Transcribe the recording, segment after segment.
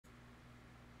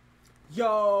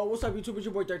Yo, what's up YouTube? It's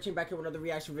your boy 13 back here with another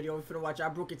reaction video. We're finna watch. I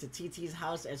broke into TT's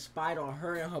house and spied on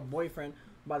her and her boyfriend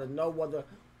by the no other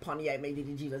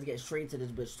PontiacMadeDDG. Let's get straight to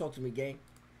this bitch. Talk to me, gang.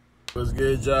 What's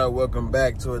good, y'all? Welcome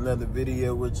back to another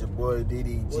video with your boy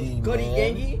DDG. What's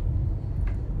goody,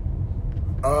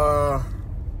 gangy?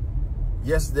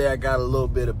 Yesterday I got a little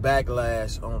bit of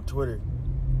backlash on Twitter.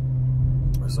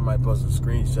 Somebody posted a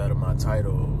screenshot of my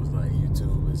title. It was like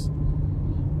YouTube is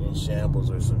in shambles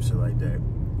or some shit like that.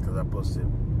 Because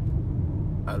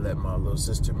I let my little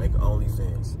sister make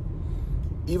OnlyFans.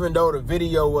 Even though the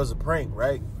video was a prank,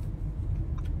 right?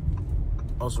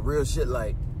 On some real shit,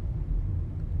 like,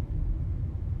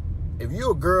 if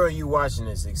you a girl and you watching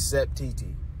this, except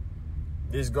TT.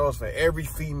 This goes for every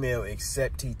female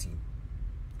except TT.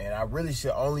 And I really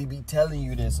should only be telling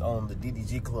you this on the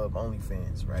DDG Club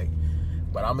OnlyFans, right?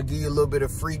 But I'm going to give you a little bit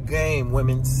of free game,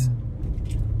 women's.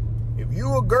 If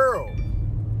you a girl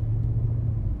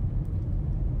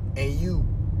and you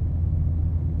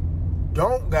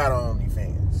don't got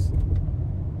OnlyFans,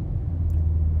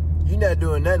 you're not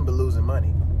doing nothing but losing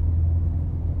money.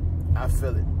 I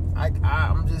feel it.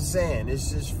 I'm just saying,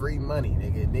 it's just free money,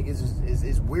 nigga. Niggas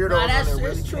is weirdos on there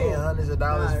really paying hundreds of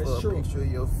dollars for a picture of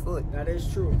your foot. That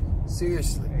is true.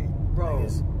 Seriously, bro.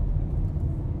 Niggas,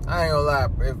 I ain't gonna lie,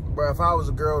 if I was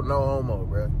a girl, no homo,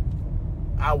 bro,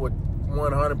 I would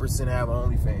 100% have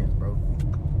OnlyFans, bro.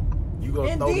 You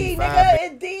gonna throw me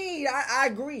nigga, indeed. I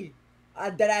agree. I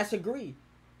deadass agree.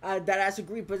 But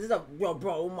it's a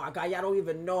bro. Oh my god, y'all don't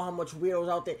even know how much weirdos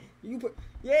out there. You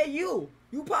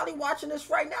probably watching this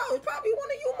right now. It's probably one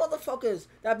of you motherfuckers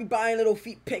that be buying little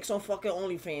feet pics on fucking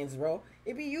OnlyFans, bro.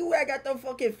 It be you that got them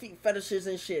fucking feet fetishes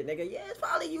and shit, nigga. Yeah, it's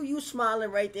probably you. You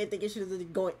smiling right there, thinking shit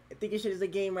is a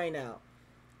game right now.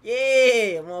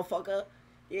 Yeah, motherfucker.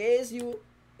 Yeah, it's you.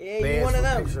 Yeah, you one of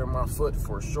them. Picture of my foot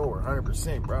for sure,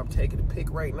 100%, bro. I'm taking a pic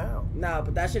right now. Nah,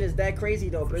 but that shit is that crazy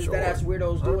though. But sure. That's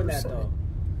weirdos doing 100%. That though.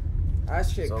 That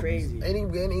shit so crazy.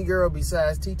 Any girl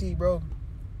besides TT, bro,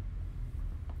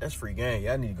 that's free game.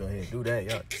 Y'all need to go ahead and do that.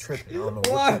 Y'all tripping. I don't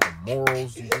know what type of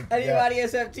morals you think. Anybody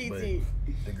except TT.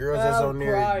 The girls that's on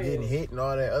there getting hit and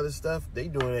all that other stuff, they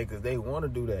doing that because they want to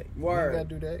do that. Word. You gotta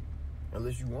do that.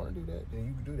 Unless you want to do that, then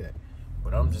you can do that.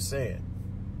 But I'm just saying,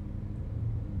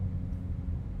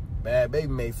 Bad Baby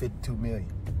made $52 million.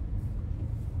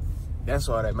 That's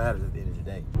all that matters at the end of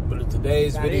the day. But in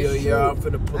today's video, y'all, I'm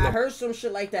finna pull up. I heard some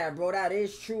shit like that, bro. That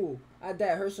is true. I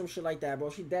heard some shit like that, bro.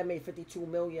 She made $52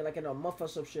 million like in a month or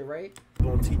some shit, right?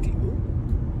 On TT.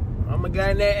 I'm a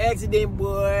guy in that accident,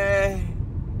 boy.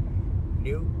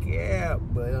 No cap.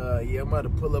 But yeah, I'm about to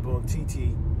pull up on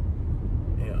TT.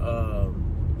 And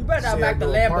you better not back the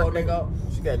Lambo, nigga.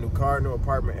 She got a new car, new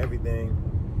apartment, everything.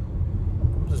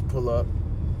 I'll just pull up.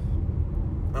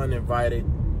 Uninvited.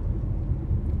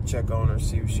 Check on her,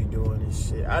 see what she doing and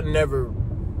shit.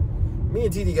 Me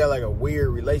and TT got like a weird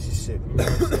relationship, you know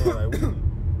what I'm saying? Like, we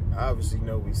obviously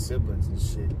know we siblings and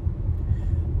shit,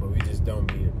 but we just don't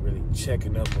be really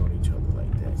checking up on each other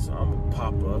like that. So I'm gonna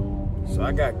pop up. So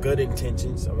I got good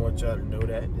intentions. I want y'all to know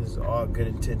that. This is all good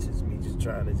intentions. Me just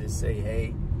trying to just say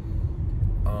hey,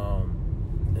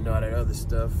 and all that other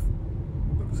stuff,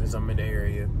 since I'm in the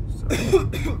area. So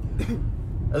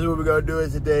that's what we're gonna do in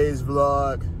today's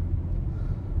vlog.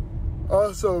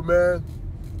 Also, man,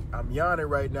 I'm yawning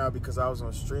right now because I was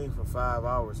on stream for 5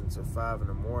 hours until 5 in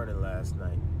the morning last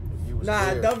night. If you was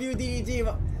there, WDDG,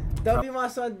 my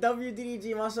son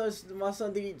WDDG, my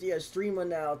son DDG a streamer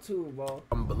now too, bro.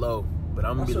 I'm below, but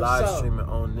I'm gonna be live streaming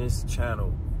on this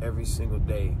channel every single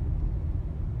day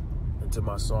until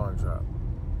my song drop.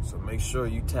 So make sure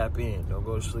you tap in. Don't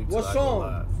go to sleep till I go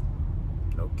live.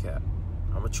 No cap.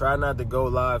 I'm gonna try not to go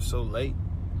live so late.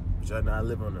 Which I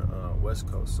live on the West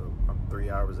Coast, so I'm 3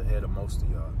 hours ahead of most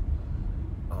of y'all.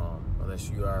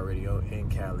 Unless you are already in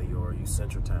Cali or you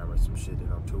Central Time or some shit,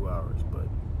 then I'm 2 hours. But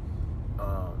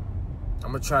I'm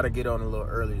gonna try to get on a little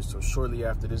earlier. So shortly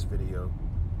after this video,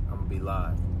 I'm gonna be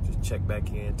live. Just check back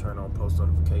in, turn on post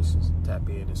notifications, tap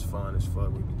in. It's fun, it's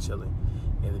fun. We be chilling.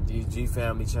 And the DDG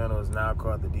family channel is now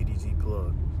called the DDG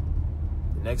Plug.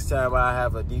 The next time I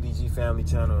have a DDG family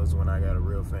channel is when I got a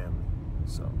real family.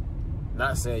 So.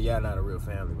 Not saying y'all not a real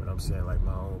family, but I'm saying like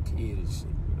my own kid and shit,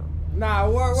 you know. Nah,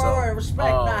 word,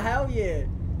 respect. Nah, hell yeah.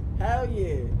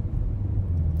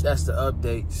 That's the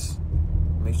updates.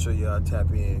 Make sure y'all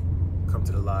tap in. Come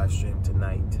to the live stream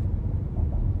tonight.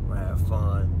 We'll have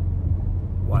fun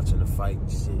watching the fight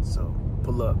and shit. So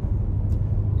pull up.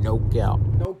 No cap.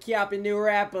 No cap and new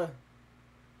rapper.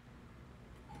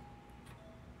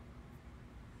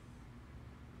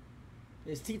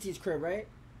 It's TT's crib, right?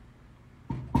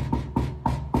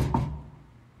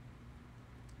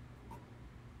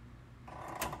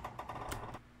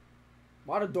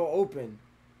 Why the door open?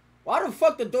 Why the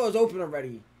fuck the door is open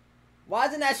already? Why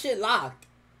isn't that shit locked?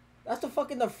 That's the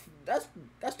fucking that's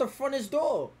the frontest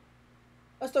door.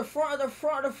 That's the front of the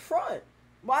front of the front.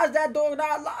 Why is that door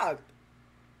not locked?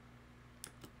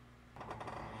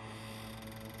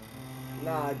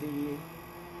 Nah, D.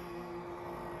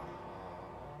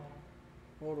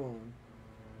 Hold on.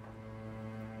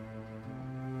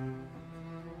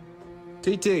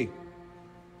 TT.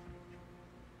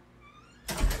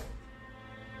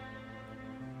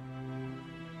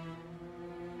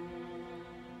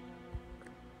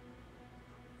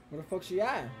 Where the fuck she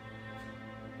at?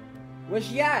 Where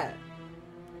she at?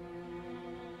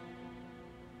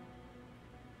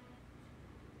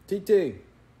 TT. She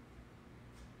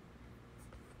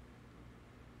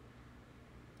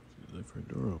left her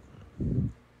door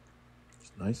open.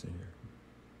 It's nice in here.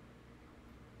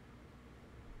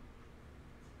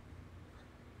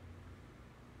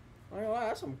 I ain't gonna lie,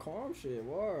 that's some calm shit.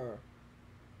 Word.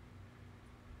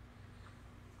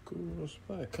 Cool little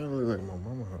spot. Kind of look like my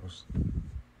mama's house. This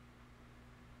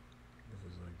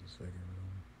is like the second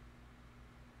room.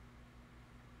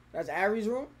 That's Ari's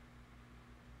room?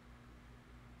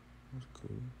 That's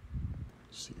cool.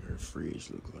 See her fridge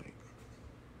look like.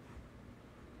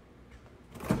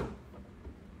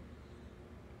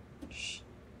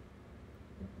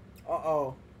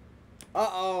 Uh-oh.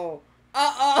 Uh-oh.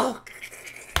 Uh-oh.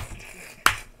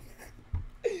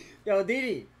 Yo,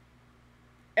 Didi.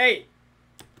 Hey.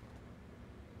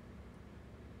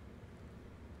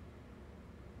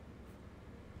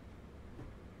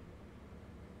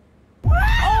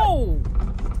 Oh!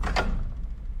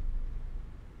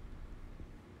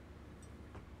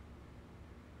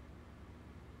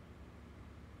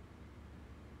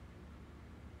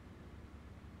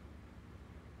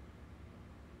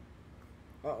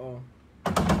 Uh-oh.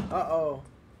 Uh-oh.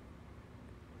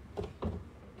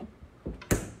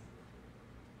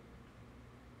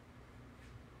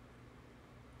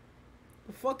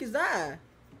 The fuck is that?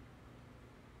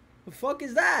 The fuck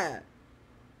is that?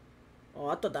 Oh,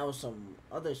 I thought that was some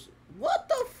other shit. What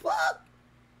the fuck?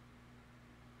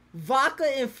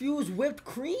 Vodka infused whipped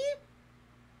cream?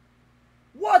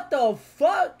 What the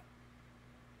fuck?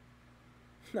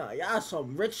 Nah, y'all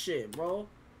some rich shit, bro.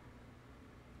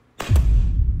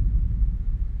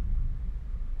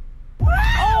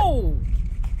 Oh!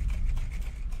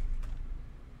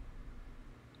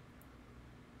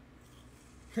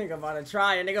 Nigga about to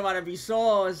try it. Nigga about to be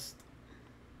sauced.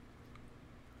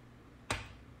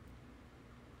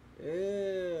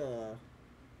 Yeah.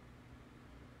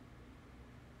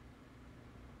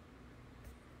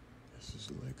 This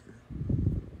is liquor.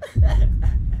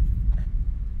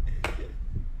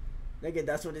 Nigga,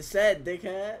 that's what it said,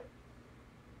 dickhead.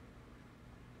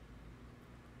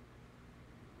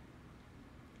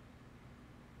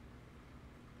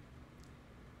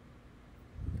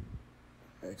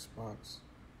 Xbox.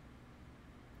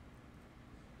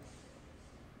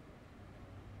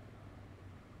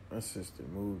 My sister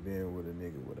moved in with a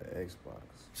nigga with an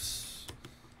Xbox.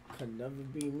 Could never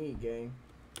be me, gang.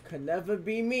 Could never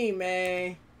be me,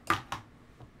 man.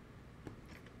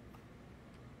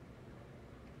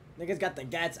 Niggas got the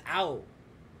gats out.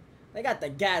 They got the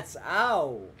gats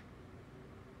out.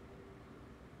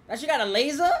 That shit got a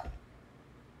laser?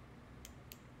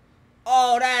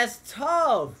 Oh, that's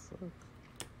tough.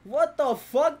 What the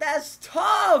fuck? That's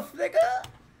tough, nigga.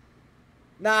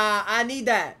 Nah, I need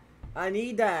that. I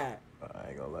need that. I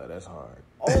ain't gonna lie, that's hard.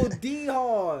 OD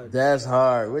hard. That's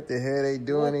hard. What the hell they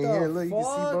doing in here? Look, fuck? you can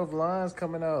see both lines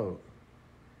coming out.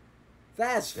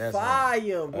 That's fire,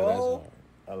 hard. bro. Oh, that's hard.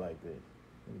 I like that.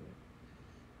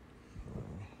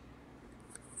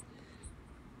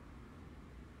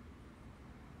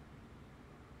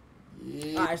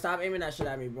 Yeah. Alright, stop aiming that shit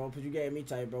at me, bro. Cause you getting me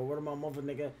tight, bro. Word of my mother,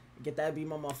 nigga. Get that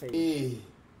beam on my face. Yeah.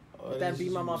 Get that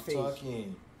beam on my face.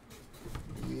 Talking.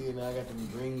 Yeah, now I got them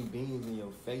green beans in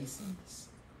your faces.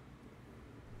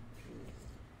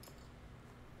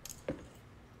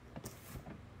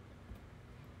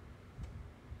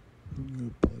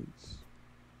 Good place.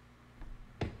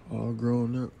 All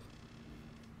grown up.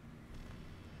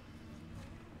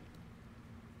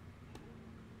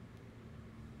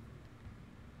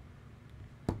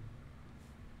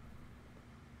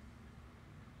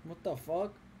 What the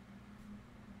fuck?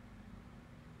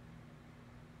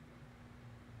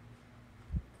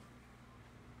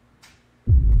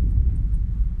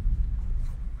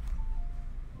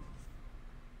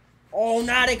 Oh,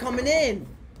 now they coming in.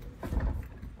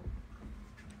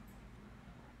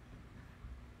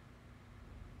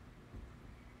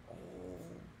 Oh.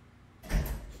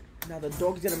 Now the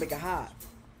dog's gonna make it hot.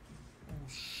 Oh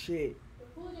shit. The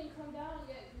pool didn't come down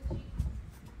yet.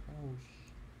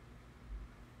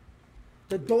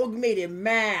 The dog made it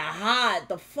mad hot.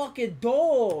 The fucking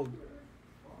dog.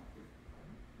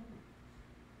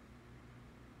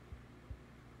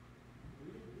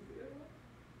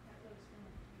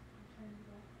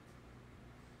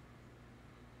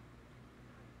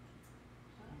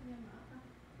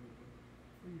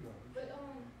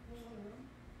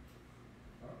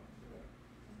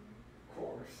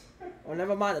 Oh,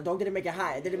 never mind. The dog didn't make it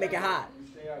hot. It didn't make it hot.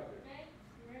 Stay out there.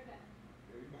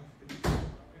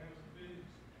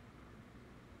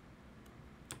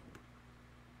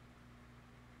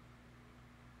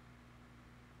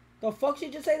 The fuck she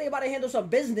just say they about to handle some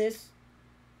business?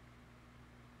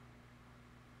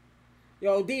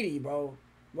 Yo, Didi, bro.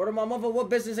 Word of my mother, what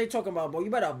business they talking about, bro? You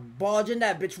better barge in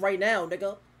that bitch right now,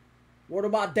 nigga. Word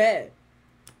of my dad.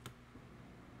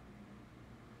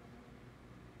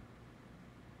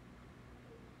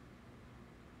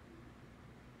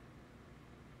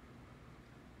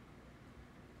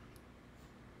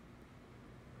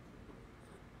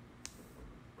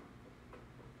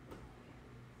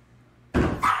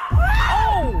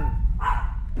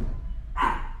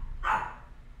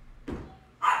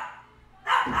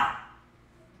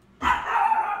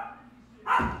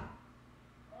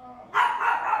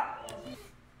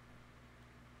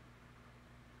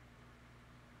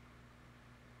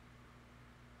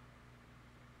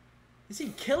 Is he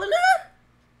killing her?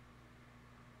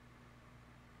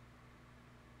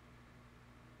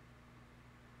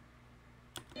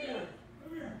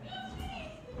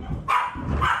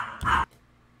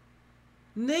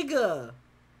 Nigga.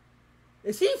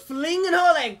 Is he flinging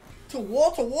her like to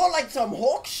wall like some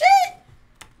hawk shit?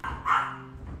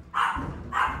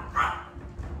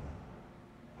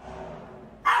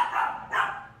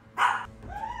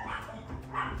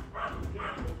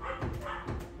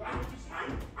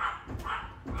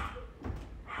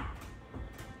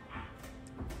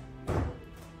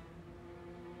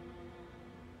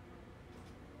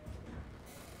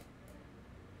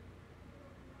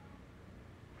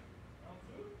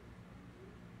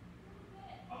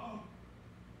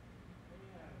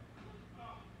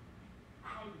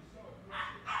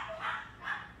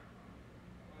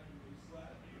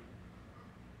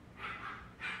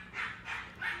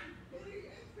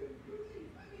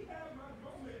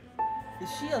 Is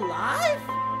she alive?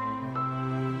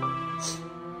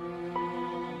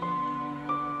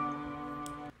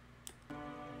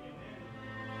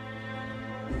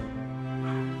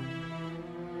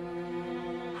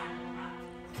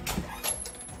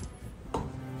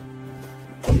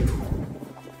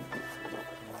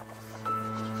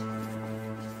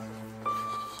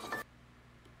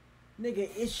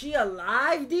 Nigga, is she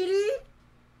alive, Didi?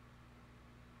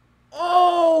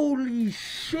 Holy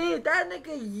shit, that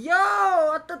nigga, yo,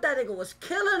 I thought that nigga was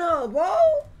killing her, bro.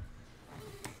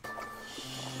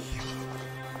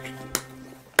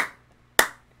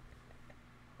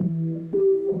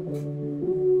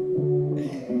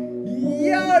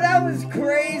 Yo, that was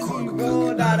crazy,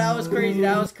 bro. Nah, that was crazy,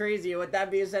 that was crazy. And with that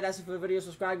being said, that's it for the video.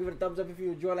 Subscribe, give it a thumbs up if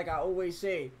you enjoy, like I always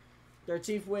say.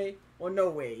 13th way or no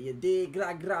way, you dig?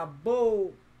 Gra gra,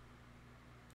 boom.